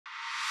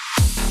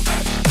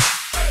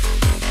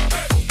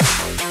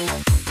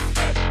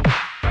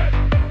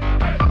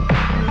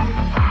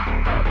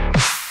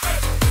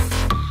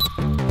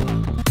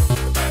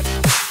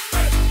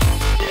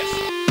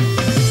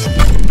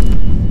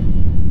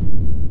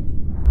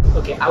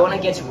Okay, I want to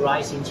get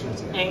right into it.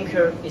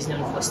 Ankr is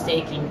known for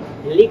staking,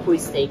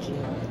 liquid staking.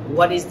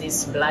 What is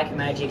this black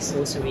magic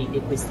sorcery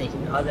liquid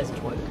staking? How does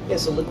it work? Yeah,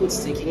 so liquid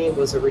staking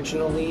was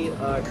originally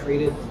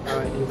created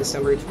in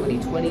December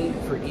 2020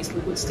 for ETH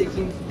liquid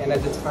staking, and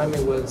at the time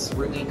it was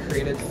really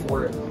created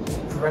for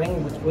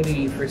providing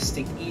liquidity for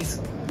staked ETH,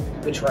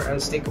 which are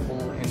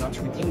unstakeable and not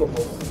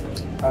redeemable.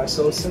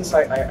 So since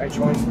I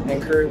joined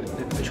Ankr,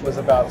 which was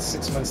about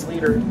 6 months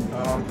later,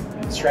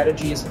 the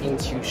strategy has been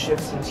to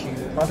shift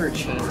into other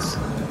chains,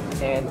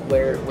 and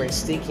where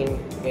staking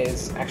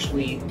is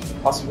actually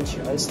possible to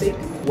unstake.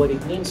 What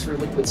it means for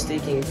liquid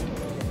staking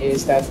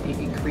is that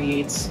it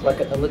creates like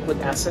a liquid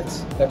asset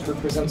that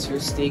represents your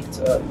staked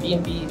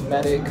BNB,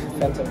 Matic,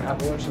 Phantom,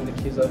 Avalanche in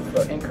the case of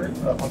Ankr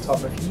on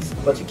top of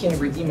ETH, but you can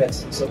redeem it.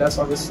 So that's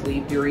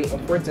obviously very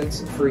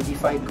important for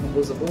DeFi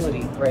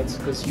composability, right?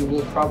 Because you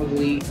will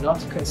probably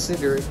not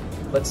consider,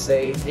 let's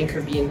say,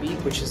 Ankr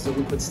BNB, which is the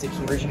liquid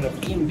staking version of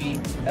BNB,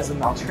 as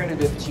an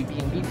alternative to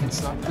BNB if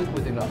it's not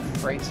liquid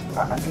enough, right?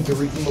 I think the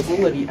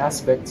redeemability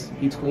aspect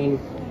between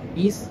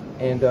ETH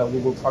and we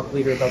will talk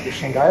later about the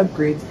Shanghai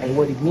upgrade and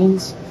what it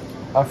means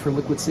for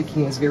liquid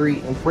staking is very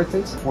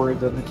important for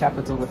the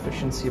capital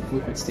efficiency of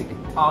liquid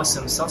staking.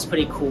 Awesome, sounds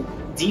pretty cool.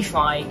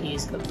 DeFi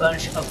is a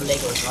bunch of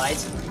Legos,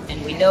 right?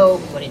 And we know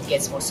when it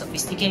gets more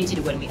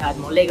sophisticated, when we add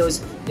more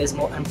Legos, there's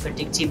more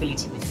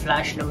unpredictability with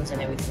flash loans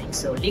and everything.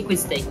 So liquid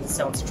staking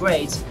sounds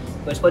great,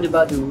 but what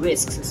about the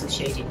risks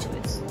associated to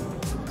it?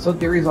 So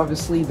there is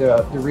obviously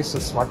the risk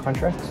of smart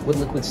contracts with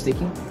liquid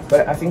staking,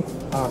 but I think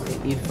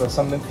if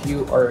some of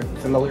you are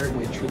familiar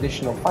with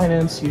traditional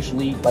finance,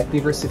 usually like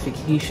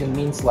diversification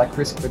means like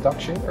risk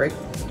reduction, right?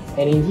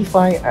 And in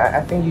DeFi,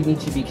 I think you need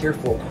to be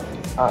careful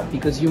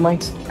because you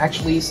might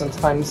actually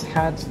sometimes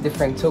have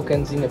different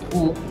tokens in a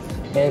pool,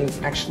 and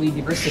actually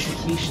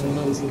diversification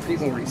means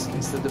increasing risk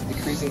instead of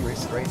decreasing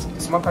risk, right?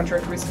 Smart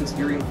contract risk is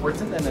very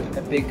important and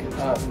a big,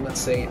 let's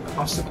say,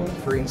 obstacle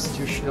for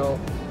institutional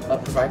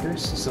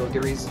providers. So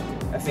there is,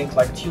 I think,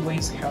 like two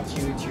ways how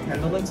to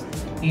handle it.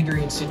 Either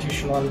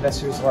institutional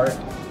investors are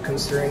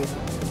concerned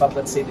about,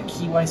 let's say, the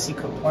KYC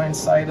compliance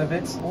side of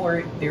it,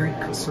 or they're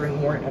concerned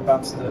more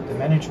about the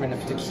management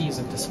of the keys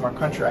of the smart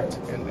contract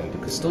and the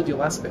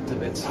custodial aspect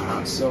of it.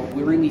 So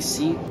we really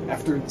see,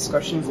 after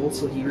discussions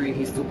also here in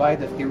Dubai,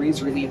 that there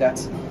is really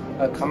that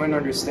common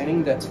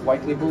understanding that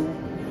white label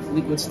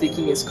liquid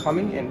staking is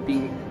coming and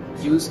being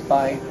used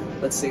by,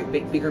 let's say,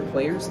 bigger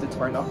players that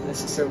are not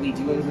necessarily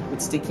doing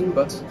liquid staking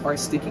but are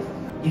staking.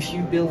 If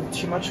you build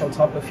too much on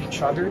top of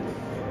each other,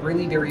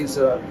 really there is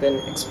then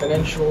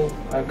exponential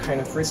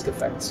kind of risk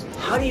effects.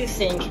 How do you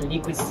think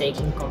liquid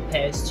staking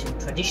compares to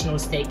traditional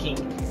staking?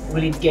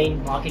 Will it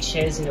gain market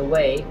shares in a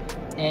way?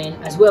 And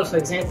as well, for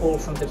example,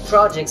 from the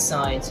project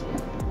side,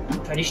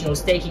 traditional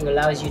staking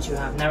allows you to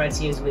have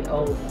narratives with,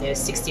 oh, there's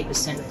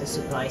 60% of the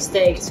supply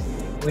staked,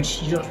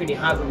 which you don't really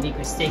have on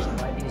liquid staking,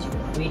 right? Because you're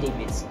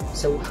reading it.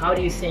 So how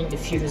do you think the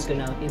future is going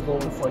to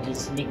evolve for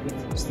this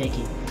liquid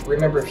staking?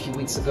 Remember a few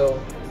weeks ago,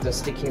 the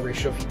staking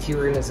ratio of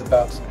Ethereum is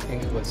about, I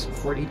think it was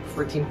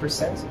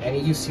 14%, and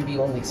it used to be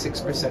only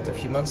 6% a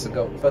few months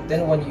ago. But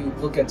then when you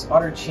look at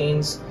other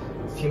chains,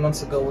 a few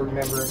months ago,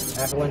 remember,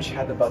 Avalanche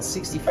had about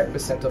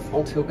 65% of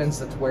all tokens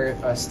that were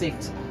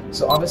staked.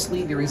 So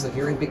obviously there is a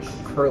very big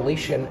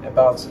correlation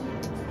about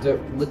the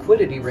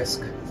liquidity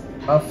risk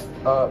of,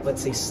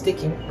 let's say,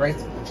 staking, right?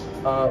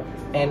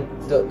 And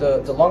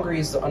the longer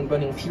is the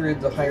unbundling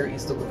period, the higher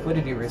is the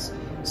liquidity risk.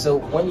 So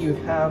when you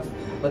have,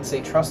 let's say,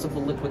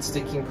 trustable liquid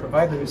staking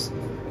providers,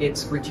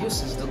 it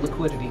reduces the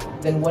liquidity.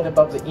 Then what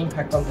about the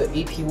impact on the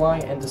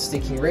APY and the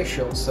staking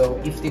ratio? So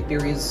if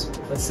there is,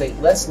 let's say,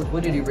 less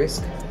liquidity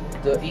risk,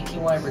 the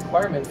APY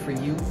requirement for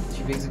you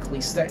to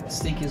basically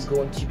stake is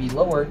going to be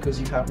lower because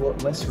you have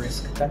less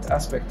risk. That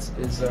aspect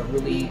is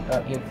really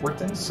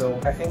important. So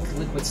I think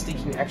liquid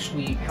staking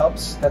actually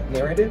helps that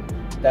narrative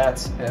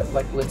that,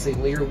 like, let's say,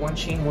 layer 1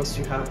 chain wants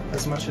to have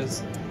as much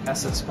as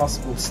assets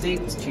possible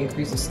staked to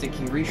increase the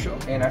staking ratio.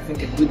 And I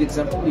think a good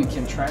example you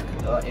can track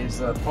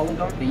is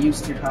Polygon. They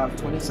used to have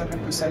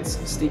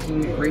 27%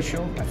 staking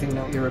ratio. I think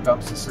now they're about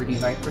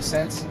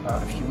 39%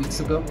 a few weeks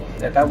ago.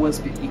 That was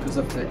because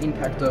of the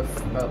impact of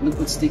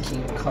liquid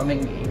staking coming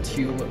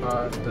into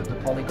the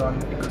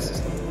Polygon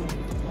ecosystem.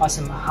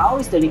 Awesome. How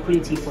is the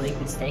liquidity for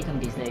liquid staking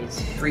these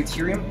days? For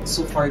Ethereum,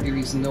 so far there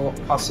is no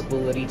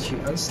possibility to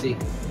unstake.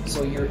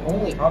 So your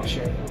only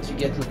option to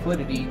get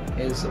liquidity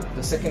is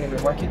the secondary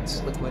market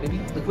liquidity.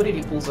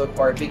 Liquidity pools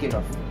are big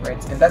enough,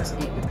 right? And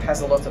it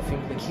has a lot of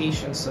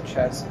implications, such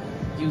as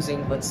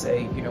using, let's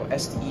say,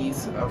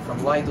 STEs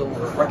from Lido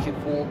or Rocket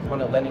Pool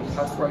on a lending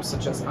platform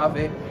such as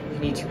Aave. You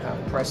need to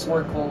have price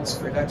oracles.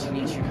 For that, you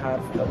need to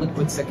have a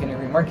liquid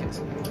secondary market,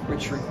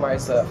 which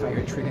requires a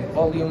higher trading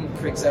volume.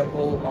 For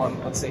example,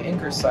 on, let's say,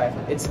 Ankr side,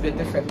 it's a bit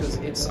different because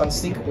it's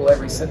unstakeable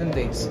every 7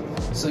 days.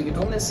 So you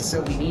don't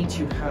necessarily need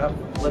to have,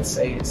 let's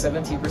say,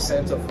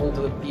 70% of all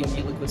the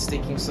BNB liquid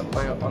staking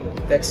supply on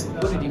the DEX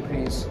liquidity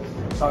pools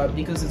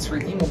because it's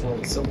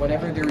redeemable. So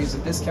whenever there is a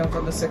discount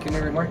on the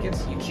secondary market,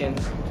 you can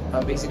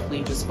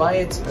basically just buy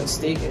it and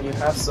stake, and you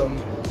have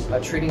some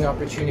trading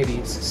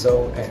opportunities,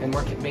 so and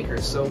market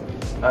makers. So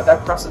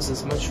that process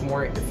is much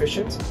more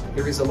efficient.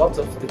 There is a lot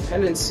of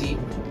dependency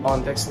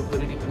on DEX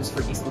liquidity pools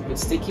for East liquid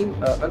staking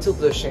until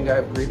the Shanghai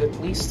upgrade at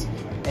least.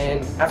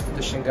 And after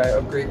the Shanghai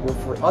upgrade, or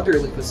for other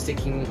liquid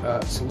staking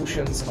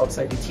solutions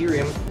outside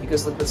Ethereum,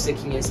 because liquid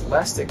staking is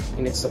elastic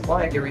in its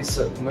supply, there is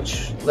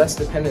much less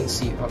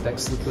dependency on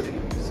DEX liquidity.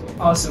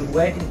 Awesome.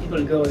 Where can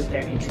people go if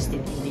they're interested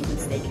in liquid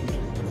staking?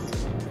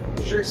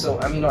 Sure. So,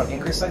 I mean, on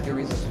Ankr side, there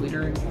is a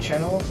Twitter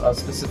channel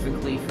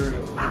specifically for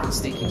liquid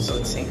staking. So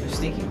it's Ankr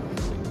staking.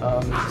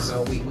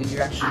 So we do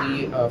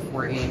actually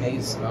 4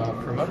 AMAs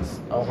per month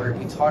where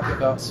we talk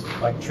about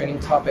like trending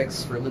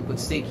topics for liquid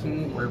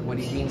staking or what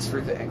it means for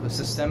the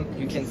ecosystem.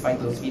 You can find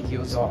those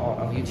videos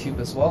on YouTube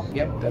as well.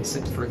 Yep, that's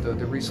it for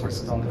the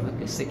resources on the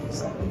liquid staking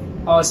side.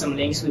 Awesome.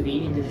 Links will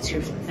be in the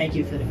description. Thank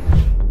you,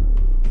 Filipe.